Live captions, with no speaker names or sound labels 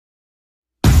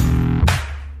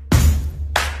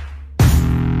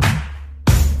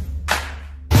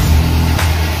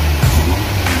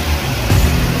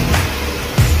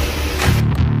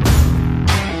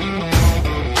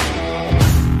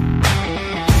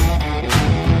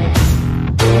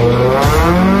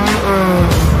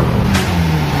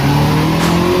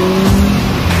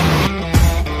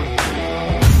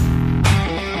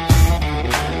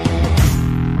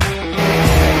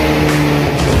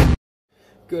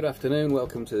Good afternoon,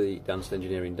 welcome to the danST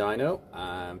Engineering Dyno.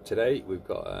 Today we've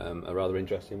got a rather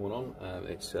interesting one on.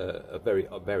 It's a very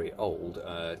old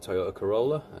Toyota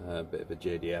Corolla, a bit of a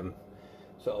JDM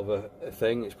sort of a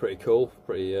thing. It's pretty cool,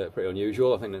 pretty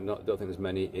unusual. I think don't think there's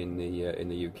many in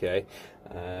the UK.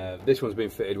 This one's been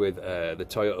fitted with the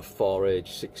Toyota 4Age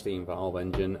 16 valve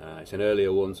engine. It's an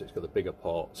earlier one, so it's got the bigger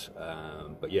ports,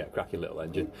 but yeah, cracking little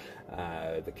engine.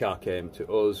 The car came to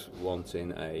us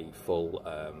wanting a full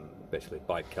basically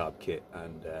bike carb kit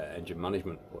and engine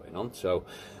management putting on. So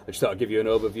I just thought I'd give you an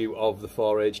overview of the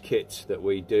 4Age kit that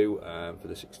we do for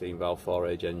the 16 valve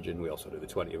 4Age engine. We also do the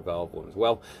 20 valve one as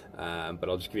well, but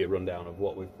I'll just give you a rundown of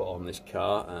what we've put on this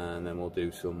car, and then we'll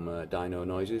do some dyno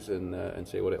noises and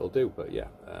see what it'll do. But yeah,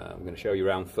 I'm going to show you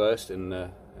around first, and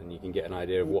you can get an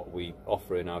idea of what we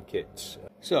offer in our kits.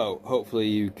 So hopefully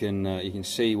you can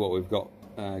see what we've got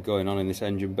going on in this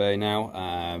engine bay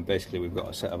now. Basically we've got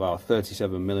a set of our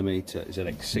 37mm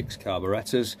ZX6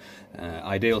 carburetors,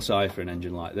 ideal size for an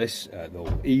engine like this.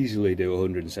 They'll easily do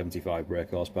 175 brake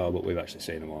horsepower, but we've actually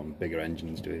seen them on bigger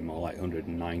engines doing more like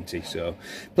 190, so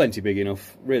plenty big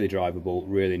enough, really drivable,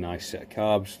 really nice set of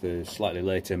carbs. The slightly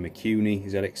later McCuney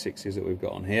ZX6s that we've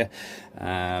got on here.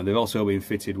 They've also been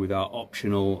fitted with our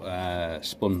optional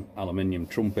spun aluminium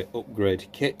trumpet upgrade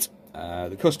kit.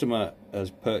 The customer has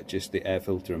purchased the air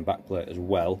filter and backplate as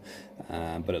well,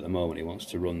 but at the moment he wants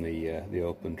to run the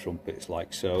open trumpets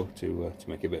like so to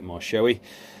make it a bit more showy.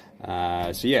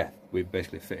 So yeah, we've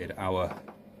basically fitted our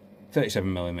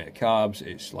 37mm carbs.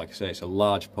 It's, like I say, it's a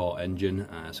large port engine,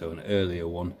 so an earlier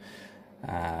one.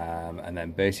 And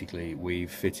then basically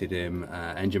we've fitted him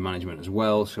engine management as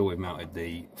well, so we've mounted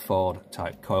the Ford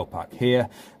type coil pack here,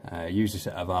 used a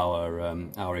set of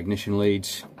our ignition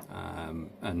leads,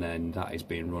 and then that is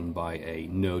being run by a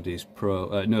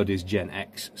Nodis Gen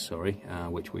X,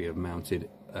 which we have mounted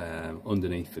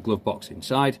underneath the glove box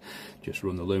inside. Just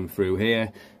run the loom through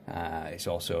here. It's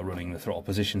also running the throttle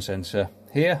position sensor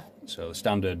here, so the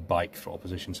standard bike throttle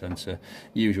position sensor,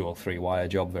 usual 3-wire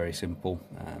job, very simple,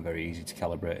 very easy to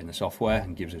calibrate in the software,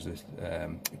 and gives us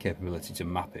the capability to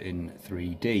map it in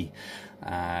 3D.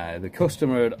 The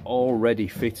customer had already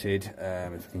fitted,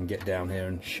 if I can get down here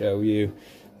and show you,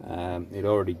 he'd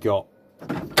already got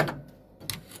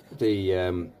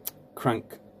the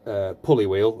crank pulley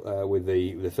wheel with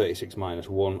the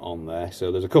 36-1 on there.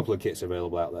 So there's a couple of kits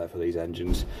available out there for these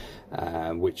engines,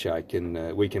 which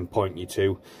we can point you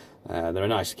to. They're a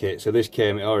nice kit. So this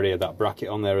came, it already had that bracket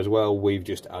on there as well. We've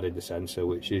just added the sensor,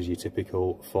 which is your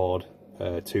typical Ford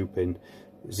 2-pin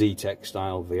Z-Tech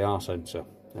style VR sensor.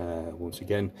 Once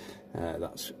again,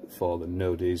 that's for the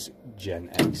Nodis Gen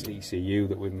X ECU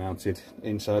that we've mounted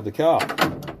inside the car.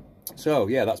 So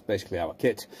yeah, that's basically our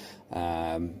kit.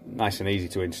 Nice and easy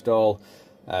to install.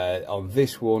 On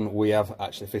this one we have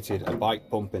actually fitted a bike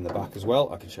pump in the back as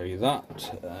well. I can show you that.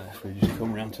 If we just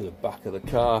come around to the back of the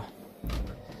car,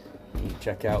 you can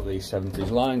check out these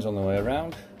 70s lines on the way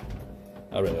around.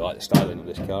 I really like the styling of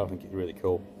this car. I think it's really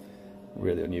cool,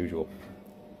 really unusual.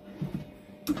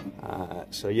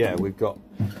 So yeah, we've got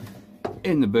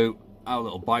in the boot our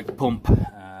little bike pump,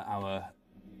 our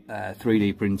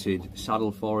 3D printed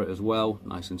saddle for it as well,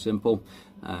 nice and simple.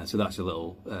 So that's a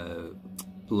little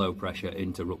low pressure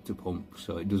interrupter pump,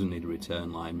 so it doesn't need a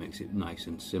return line, makes it nice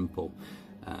and simple.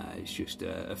 It's just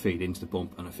a feed into the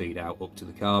pump and a feed out up to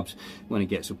the carbs. When it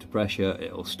gets up to pressure,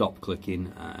 it'll stop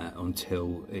clicking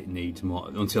until the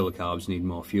carbs need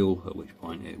more fuel, at which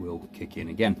point it will kick in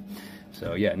again.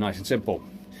 So yeah, nice and simple.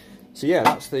 So yeah,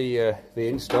 that's the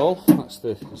install. That's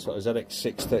the sort of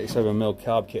ZX6 37mm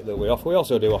carb kit that we offer. We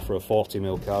also do offer a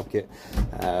 40mm carb kit,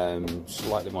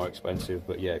 slightly more expensive,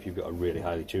 but yeah, if you've got a really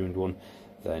highly tuned one,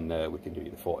 then we can do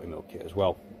you the 40mm kit as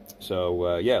well.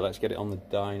 So yeah, let's get it on the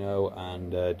dyno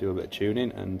and do a bit of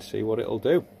tuning and see what it'll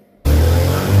do.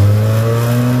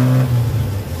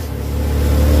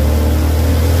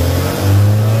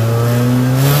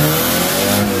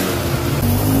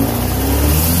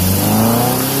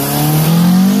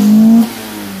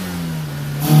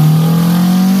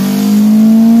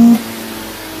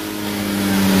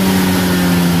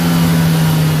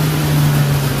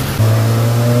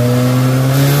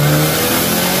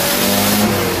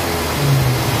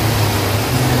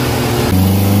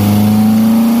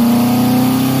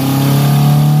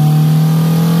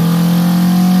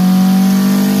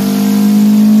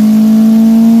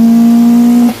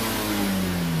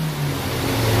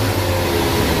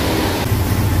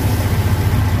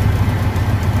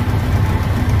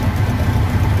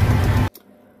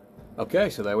 Okay,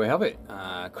 so there we have it.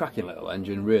 Cracking little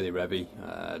engine, really revvy.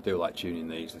 I do like tuning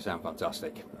these, they sound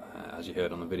fantastic, as you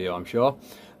heard on the video, I'm sure.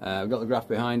 We've got the graph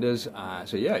behind us,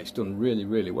 so yeah, it's done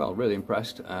really well. Really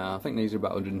impressed. I think these are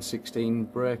about 116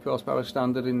 brake horsepower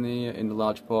standard in the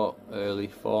large port early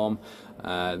form.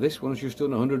 This one's just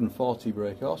done 140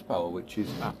 brake horsepower, which is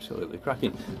absolutely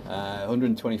cracking.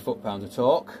 120 foot-pounds of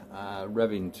torque,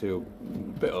 revving to a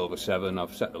bit over 7.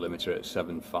 I've set the limiter at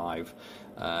 7.5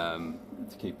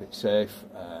 to keep it safe.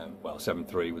 Well,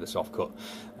 7.3 with a soft cut.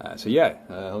 So yeah,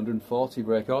 140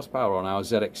 brake horsepower on our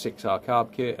ZX6R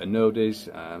carb kit, a no-dis.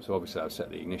 So obviously I've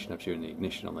set the ignition, I've tuned the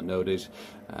ignition on the no-dis,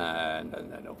 and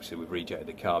then obviously we've rejected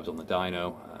the carbs on the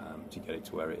dyno to get it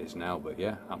to where it is now. But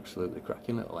yeah, absolutely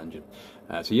cracking little engine.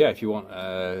 So yeah, if you want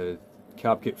a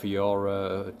carb kit for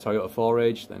your Toyota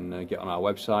 4Age, then get on our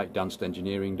website,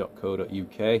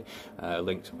 danstengineering.co.uk.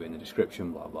 Links will be in the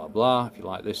description, blah blah blah. If you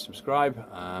like this, subscribe,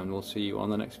 and we'll see you on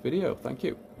the next video. Thank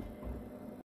you.